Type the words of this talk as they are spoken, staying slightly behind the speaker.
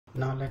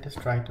Now let us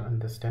try to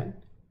understand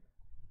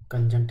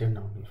conjunctive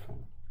normal form.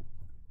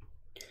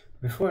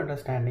 Before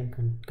understanding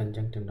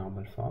conjunctive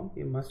normal form,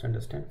 we must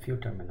understand few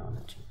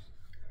terminologies.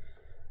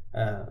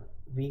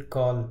 We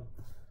call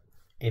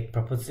a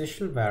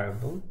propositional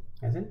variable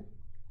as in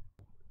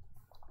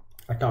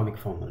atomic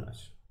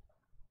formulas.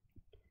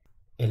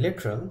 A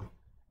literal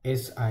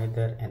is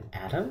either an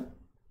atom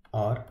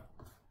or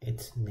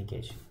its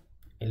negation.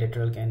 A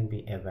literal can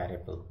be a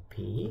variable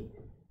p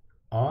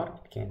or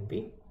it can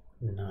be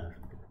null.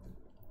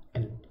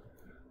 And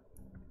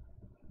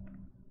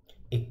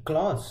a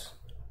clause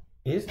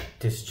is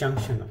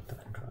disjunction of the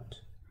literals.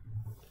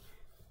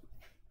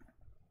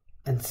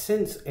 And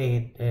since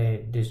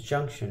a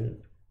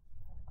disjunction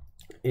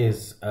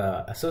is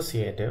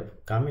associative,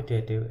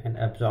 commutative, and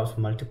absorbs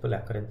multiple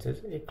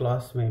occurrences, a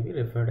clause may be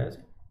referred as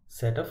a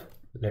set of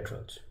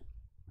literals.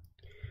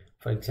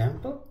 For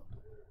example,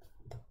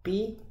 the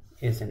P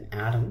is an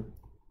atom,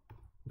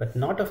 but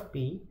not of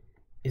P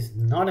is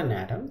not an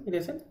atom, it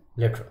is a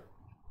literal.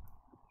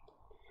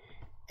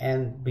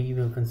 And we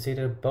will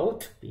consider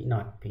both P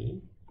not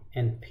P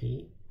and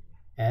P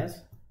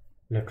as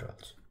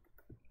literals.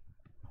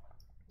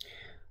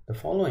 The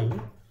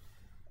following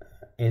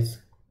is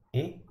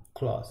a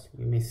clause.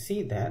 You may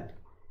see that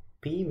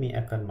P may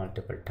occur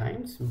multiple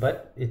times,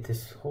 but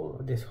this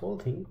whole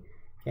thing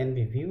can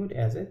be viewed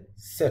as a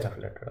set of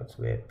literals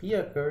where P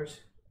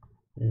occurs,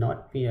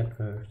 not P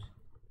occurs,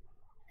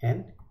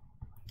 and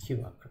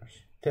Q occurs.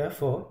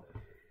 Therefore,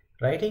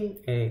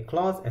 writing a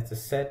clause as a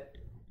set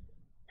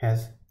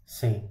has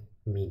same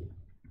meaning.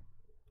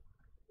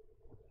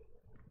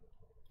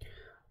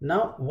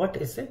 Now, what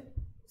is a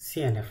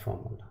CNF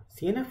formula?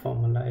 CNF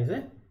formula is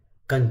a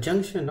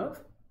conjunction of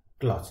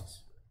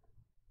clauses.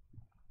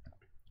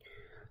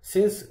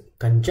 Since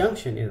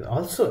conjunction is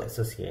also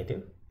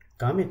associative,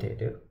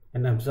 commutative,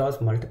 and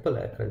absorbs multiple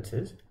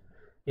occurrences,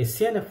 a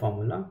CNF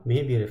formula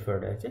may be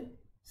referred as a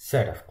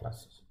set of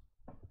clauses.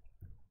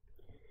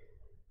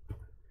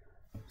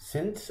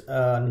 Since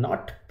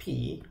not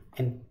P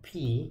and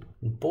P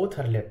both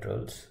are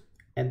literals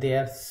and they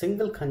are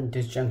single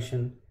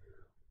disjunction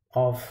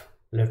of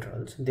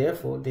literals,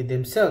 therefore they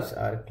themselves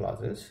are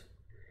clauses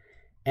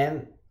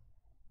and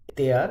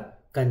they are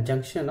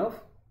conjunction of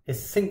a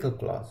single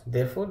clause,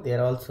 therefore they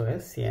are also a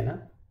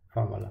CNF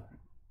formula.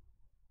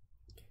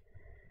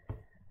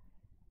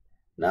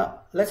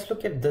 Now let's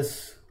look at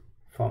this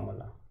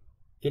formula.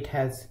 It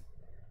has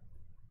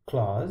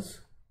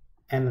clause,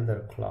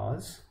 another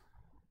clause,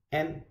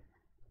 and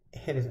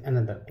here is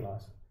another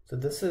clause. So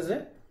this is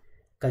a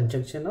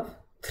conjunction of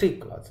three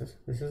clauses.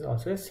 This is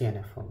also a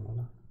CNF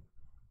formula.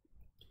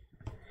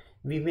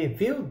 We may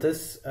view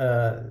this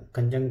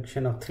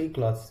conjunction of three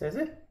clauses as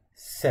a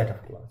set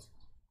of clauses.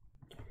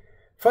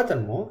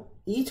 Furthermore,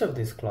 each of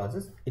these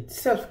clauses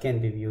itself can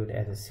be viewed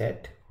as a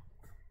set.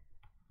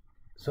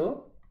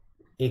 So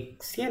a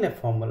CNF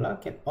formula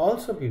can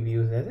also be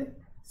viewed as a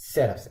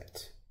set of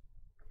sets.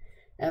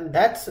 And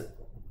that's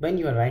when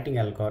you are writing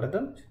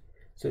algorithms.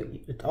 So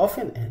it's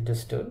often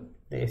understood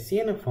that a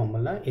CNF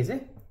formula is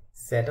a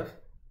set of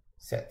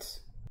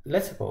sets.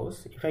 Let's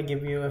suppose if I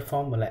give you a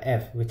formula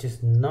f which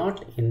is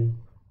not in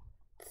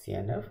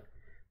CNF,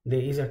 there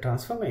is a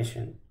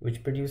transformation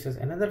which produces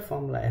another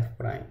formula f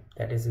prime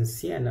that is in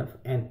CNF,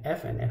 and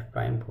f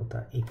prime both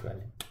are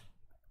equivalent.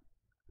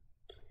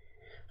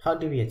 How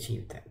do we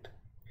achieve that?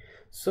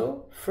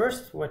 So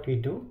first what we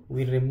do,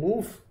 we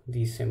remove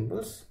these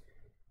symbols,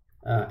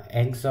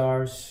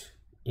 XORs,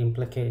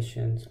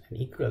 implications, and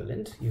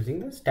equivalents using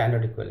the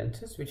standard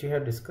equivalences which we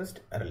have discussed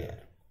earlier.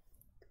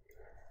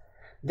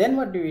 Then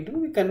what do?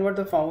 We convert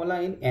the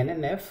formula in N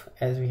and F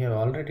as we have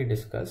already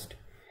discussed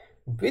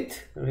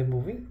with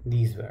removing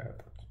these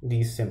variables,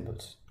 these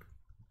symbols.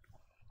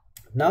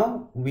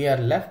 Now we are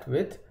left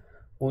with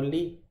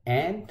only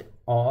AND,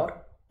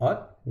 OR,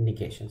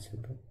 negation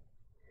symbol.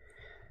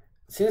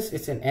 Since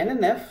it's an N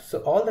and F,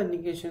 so all the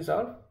negations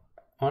are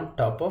on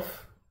top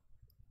of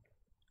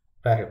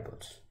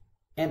variables.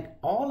 And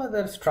all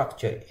other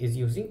structure is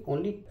using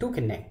only two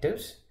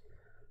connectives,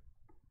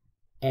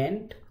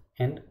 AND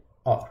and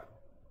OR,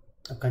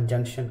 a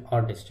conjunction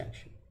or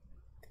disjunction.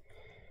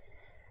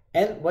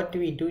 And what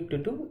we need to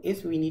do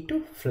is we need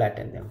to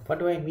flatten them. What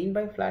do I mean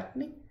by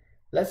flattening?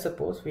 Let's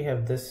suppose we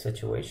have this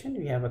situation,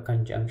 we have a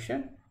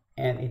conjunction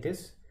and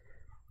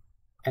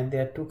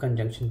there are two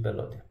conjunctions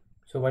below them.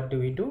 So what do?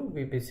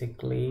 We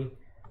basically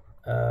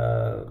we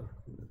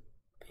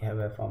have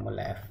a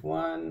formula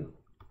F1,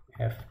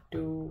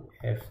 F2,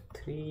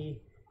 F3,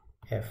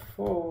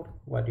 F4.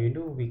 What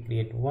do? We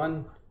create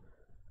one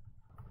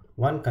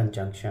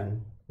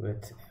conjunction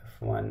with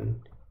F1,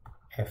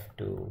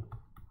 F2,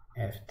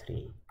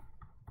 F3,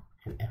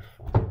 and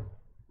F4.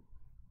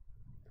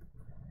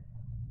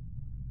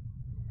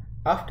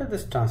 After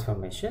this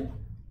transformation,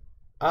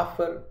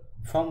 our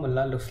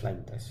formula looks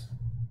like this.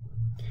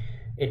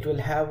 It will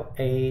have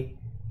a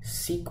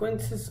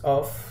sequences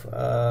of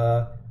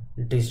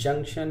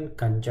disjunction,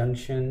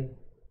 conjunction,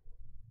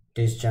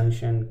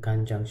 disjunction,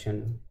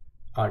 conjunction,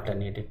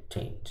 alternated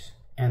chains,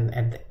 and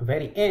at the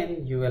very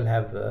end you will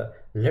have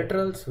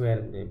literals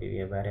where maybe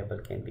a variable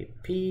can be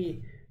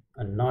p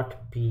and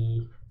not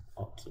p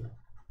or q.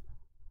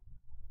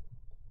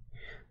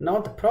 Now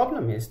the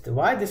problem is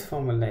why this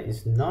formula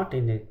is not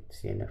in a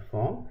CNF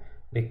form,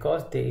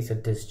 because there is a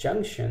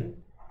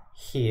disjunction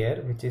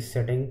here which is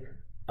sitting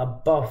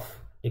above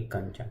a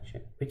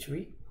conjunction, which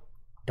we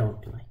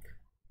don't like.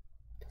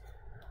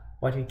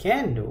 What we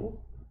can do,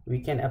 we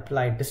can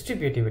apply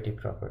distributivity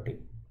property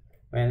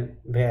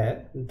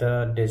where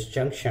the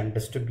disjunction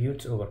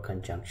distributes over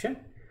conjunction,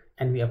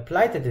 and we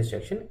apply the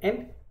disjunction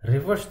and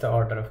reverse the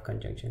order of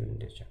conjunction and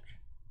disjunction,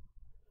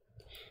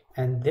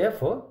 and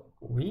therefore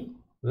we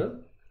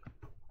will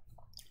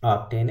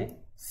obtain a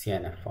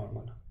CNF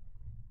formula.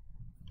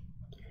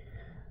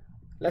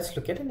 Let's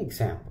look at an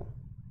example.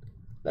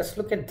 Let's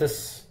look at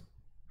this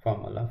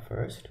formula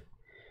first.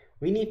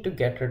 We need to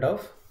get rid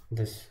of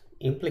this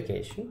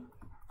implication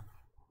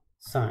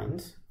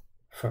signs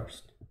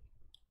first.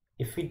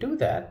 If we do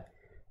that,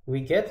 we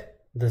get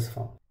this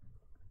formula.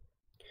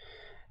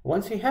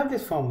 Once we have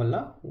this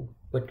formula,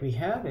 what we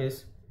have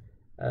is,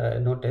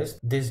 notice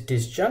this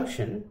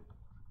disjunction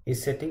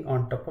is sitting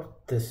on top of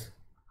this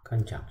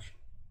conjunction.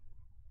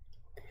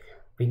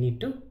 We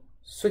need to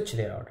switch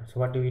their order. So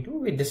what do?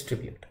 We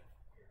distribute,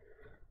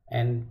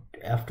 and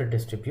after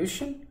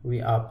distribution we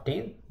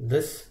obtain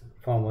this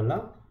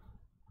formula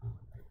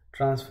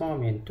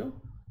transform into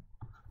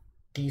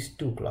these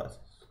two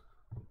clauses,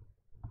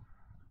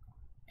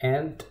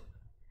 and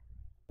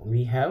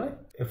we have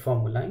a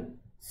formula in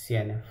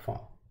CNF form.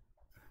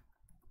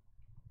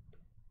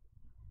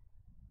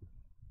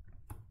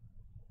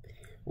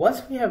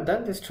 Once we have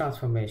done this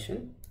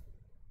transformation,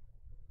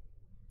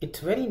 it's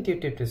very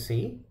intuitive to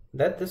see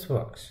that this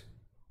works.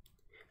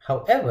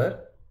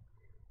 However,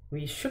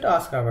 we should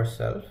ask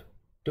ourselves,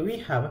 do we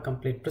have a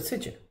complete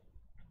procedure?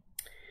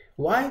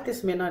 Why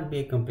this may not be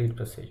a complete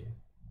procedure?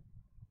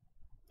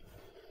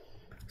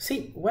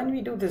 See, when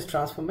we do this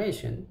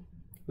transformation,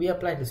 we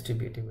apply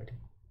distributivity,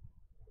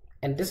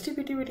 and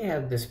distributivity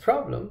has this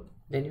problem.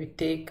 Then we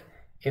take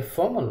a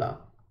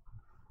formula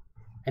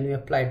and we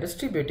apply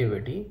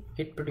distributivity,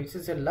 it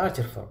produces a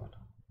larger formula,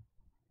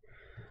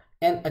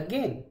 and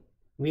again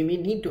we may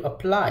need to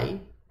apply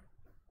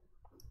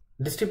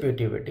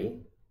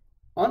distributivity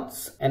on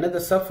another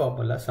sub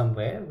formula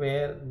somewhere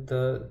where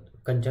the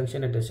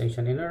conjunction and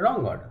disjunction in a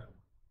wrong order.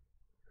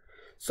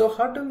 So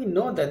how do we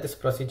know that this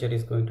procedure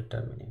is going to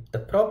terminate? The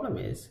problem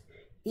is,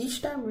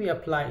 each time we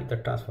apply the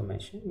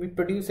transformation, we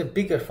produce a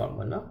bigger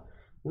formula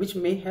which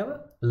may have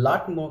a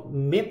lot more,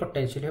 may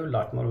potentially have a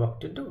lot more work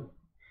to do,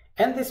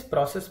 and this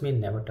process may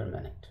never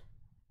terminate.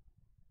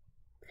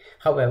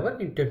 However,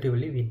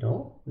 intuitively we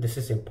know this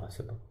is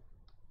impossible.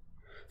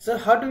 So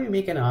how do we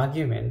make an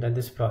argument that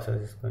this process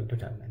is going to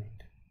terminate?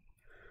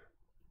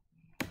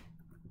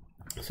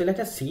 So let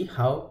us see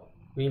how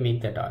we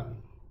make that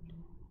argument.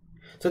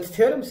 So the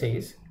theorem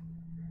says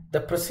the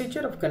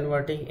procedure of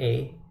converting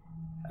a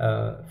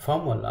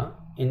formula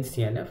in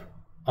CNF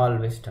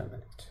always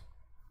terminates.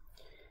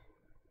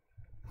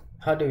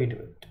 How do we do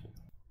it?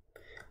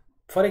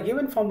 For a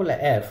given formula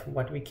f,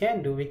 what we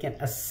can do, we can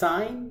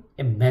assign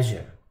a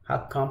measure, how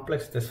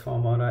complex this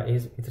formula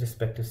is with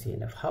respect to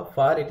CNF, how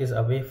far it is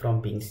away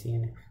from being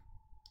CNF.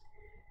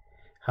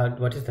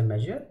 What is the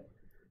measure?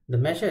 The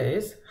measure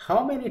is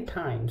how many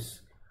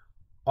times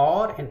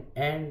or and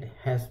and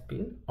has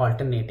been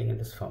alternating in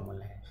this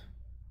formula f,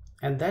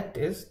 and that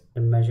is the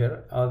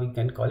measure, or we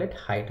can call it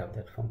height of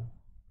that formula,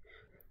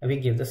 and we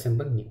give the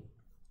symbol nu.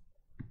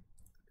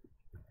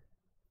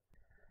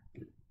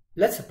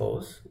 Let's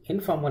suppose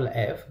in formula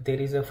f there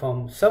is a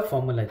sub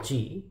formula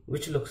g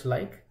which looks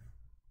like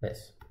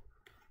this.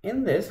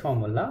 In this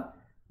formula,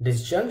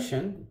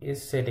 disjunction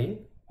is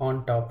sitting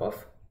on top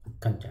of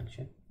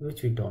conjunction,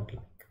 which we don't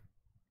like.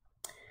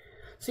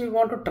 So we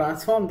want to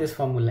transform this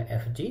formula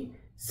fg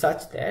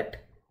such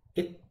that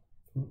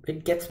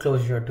it gets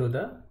closer to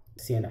the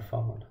CNF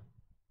formula.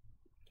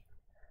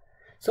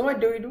 So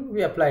what do?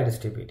 We apply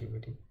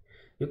distributivity.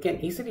 You can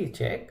easily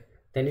check.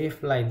 Then we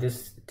apply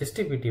this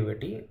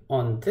distributivity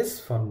on this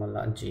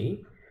formula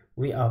g,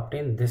 we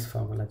obtain this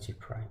formula g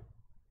prime.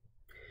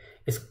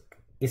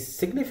 It's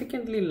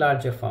significantly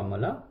larger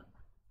formula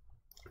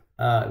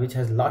which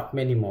has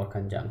many more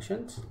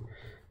conjunctions,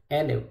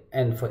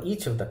 and for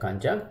each of the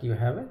conjunct you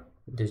have a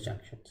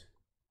disjunctions.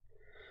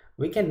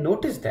 We can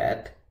notice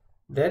that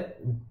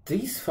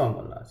these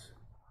formulas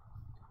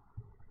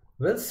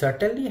will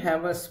certainly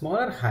have a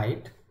smaller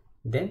height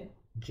than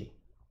g.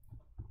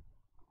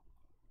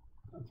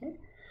 Okay.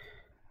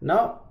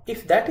 Now,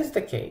 if that is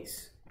the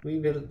case, we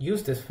will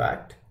use this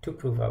fact to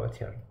prove our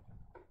theorem.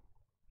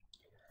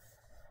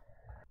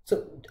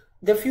 So,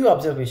 there are few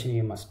observations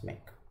you must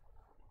make.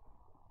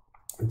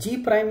 G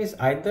prime is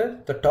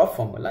either the top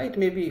formula, it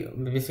may be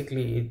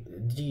basically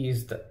G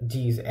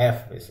is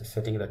F is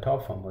sitting in the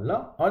top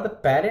formula, or the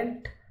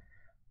parent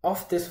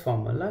of this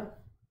formula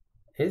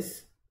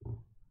is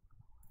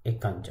a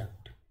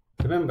conjunct.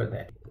 Remember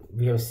that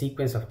we have a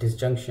sequence of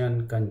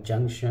disjunction,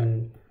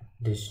 conjunction,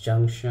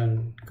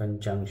 disjunction,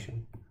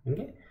 conjunction.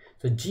 Okay,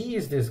 so G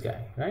is this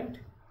guy, right?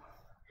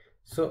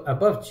 So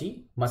above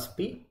G must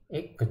be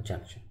a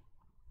conjunction.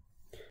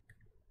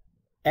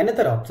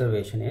 Another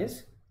observation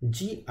is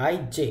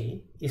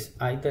Gij is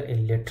either a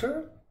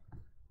literal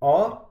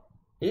or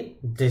a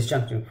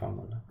disjunctive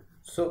formula.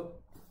 So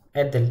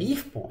at the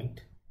leaf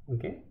point,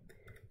 okay,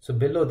 so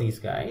below these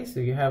guys, so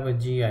you have a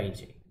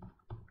Gij,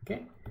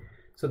 okay.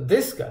 So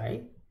this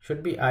guy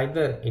should be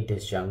either a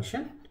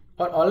disjunction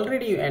or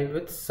already you end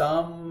with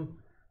some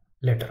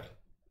letter,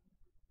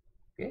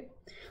 okay.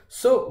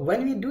 So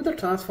when we do the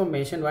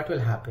transformation, what will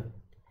happen?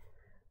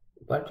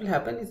 What will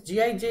happen is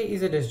Gij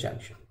is a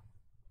disjunction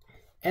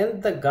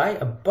and the guy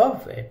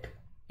above it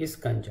is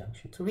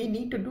conjunction. So we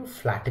need to do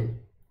flattening,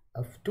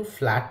 to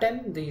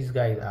flatten these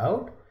guys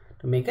out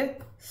to make a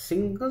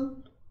single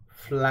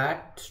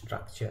flat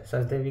structure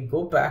such that we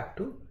go back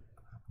to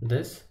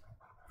this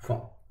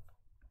form.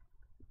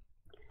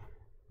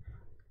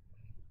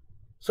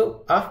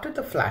 So after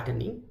the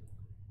flattening,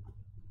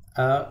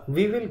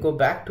 we will go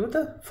back to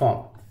the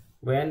form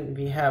when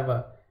we have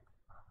a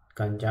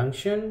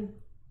conjunction,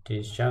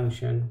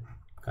 disjunction,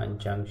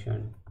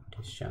 conjunction,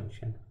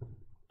 disjunction,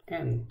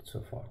 and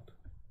so forth.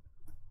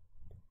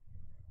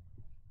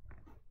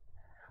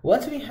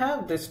 Once we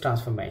have this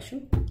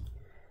transformation,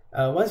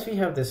 once we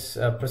have this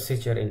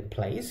procedure in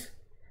place,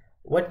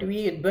 what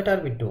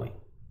are we doing?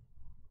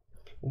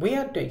 We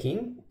are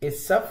taking a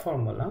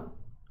sub-formula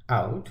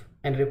out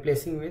and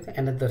replacing with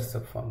another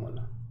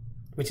sub-formula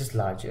which is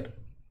larger,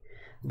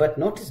 but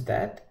notice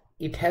that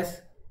it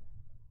has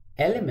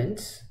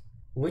elements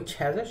which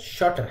has a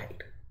shorter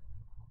height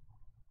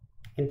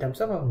in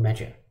terms of a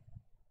measure.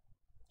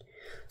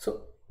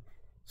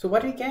 So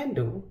what we can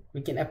do,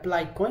 we can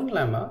apply Cohen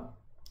lemma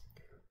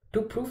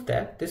to prove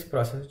that this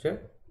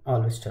procedure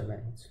always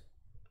terminates.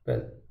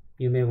 Well,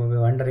 you may be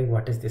wondering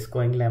what is this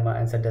Cohen lemma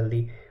and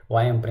suddenly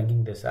why I'm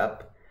bringing this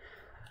up.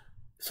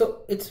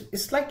 So it's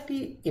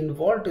slightly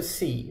involved to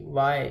see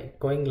why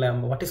Cohen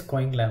lemma, what is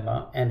Cohen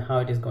lemma and how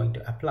it is going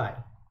to apply.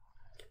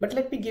 But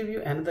let me give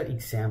you another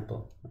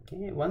example.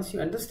 Okay, once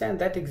you understand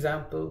that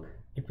example,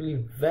 it will be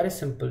very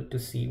simple to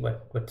see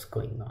what's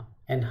going on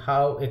and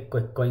how a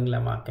Cohen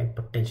lemma can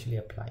potentially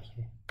apply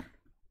here.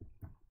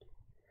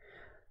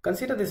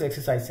 Consider this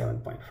exercise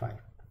 7.5.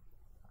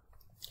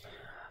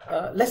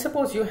 Let's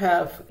suppose you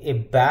have a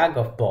bag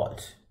of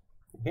balls,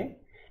 okay,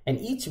 and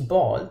each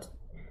ball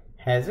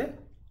has a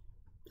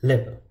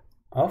label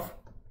of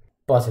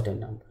positive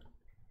number.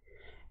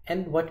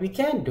 And what we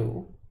can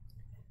do,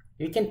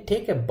 you can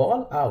take a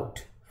ball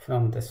out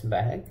from this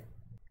bag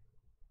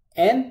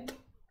and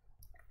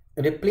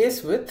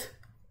replace with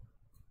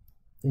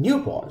new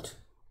balls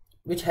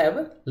which have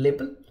a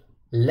label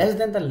less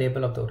than the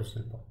label of the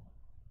original ball.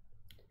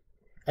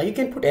 And you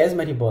can put as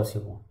many balls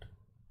you want.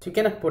 So you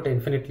cannot put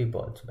infinitely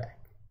balls back.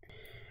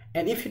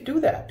 And if you do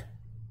that,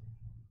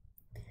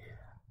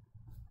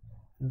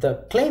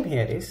 the claim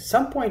here is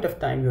some point of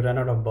time you run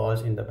out of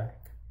balls in the bag.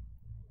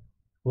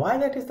 Why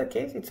that is the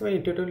case? It's very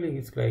intuitively,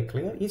 it's very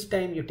clear. Each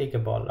time you take a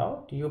ball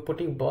out, you're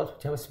putting balls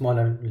which have a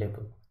smaller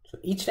label. So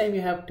each time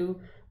you have to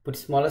put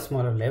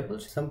smaller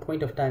labels. Some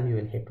point of time you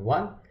will hit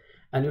one,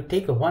 and you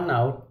take a one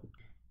out,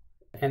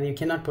 and you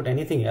cannot put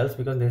anything else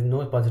because there's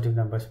no positive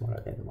number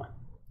smaller than one.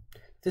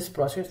 This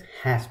process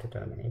has to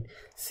terminate.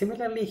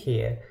 Similarly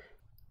here,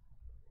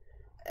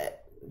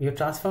 you're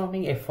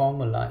transforming a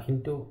formula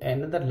into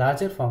another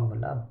larger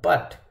formula,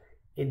 but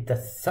the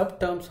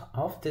subterms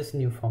of this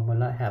new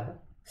formula have a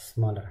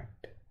smaller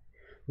height.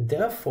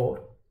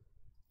 Therefore,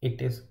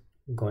 it is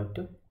going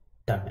to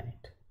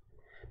terminate.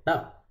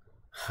 Now,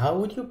 how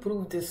would you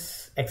prove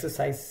this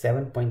exercise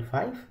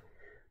 7.5?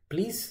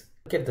 Please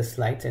look at the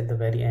slides at the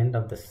very end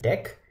of this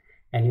deck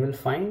and you will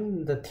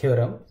find the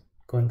theorem,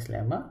 Cohen's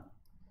lemma,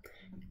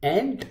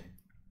 and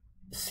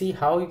see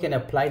how you can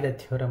apply the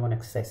theorem on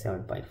exercise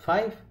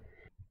 7.5.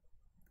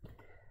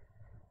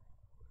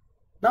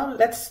 Now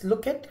let's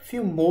look at a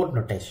few more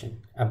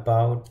notation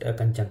about a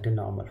conjunctive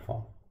normal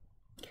form.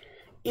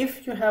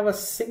 If you have a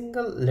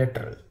single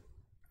literal,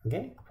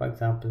 okay, for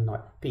example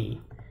not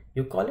P,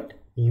 you call it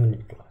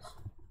unit clause.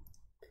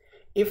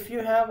 If you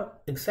have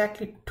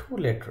exactly two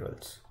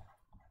literals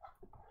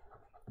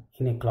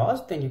in a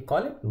clause, then you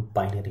call it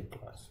binary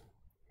clause.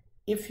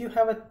 If you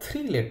have a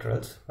three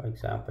literals, for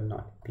example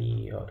not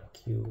P or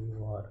Q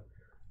or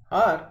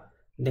R,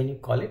 then you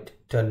call it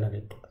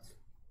ternary clause.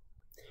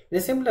 In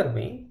a similar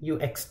way, you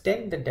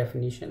extend the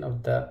definition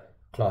of the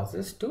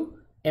clauses to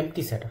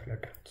empty set of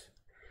literals.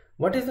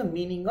 What is the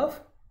meaning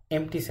of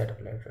empty set of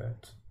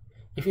literals?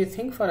 If you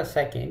think for a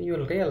second, you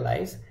will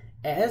realize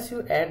as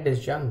you add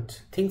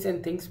disjuncts,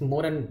 things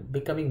more and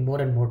becoming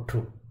more and more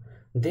true.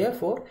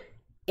 Therefore,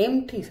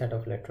 empty set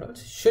of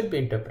literals should be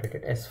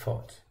interpreted as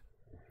false.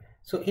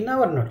 So in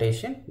our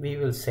notation, we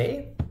will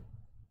say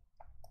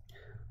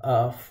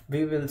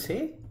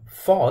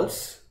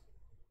false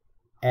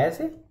as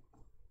a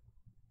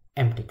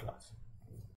empty clause.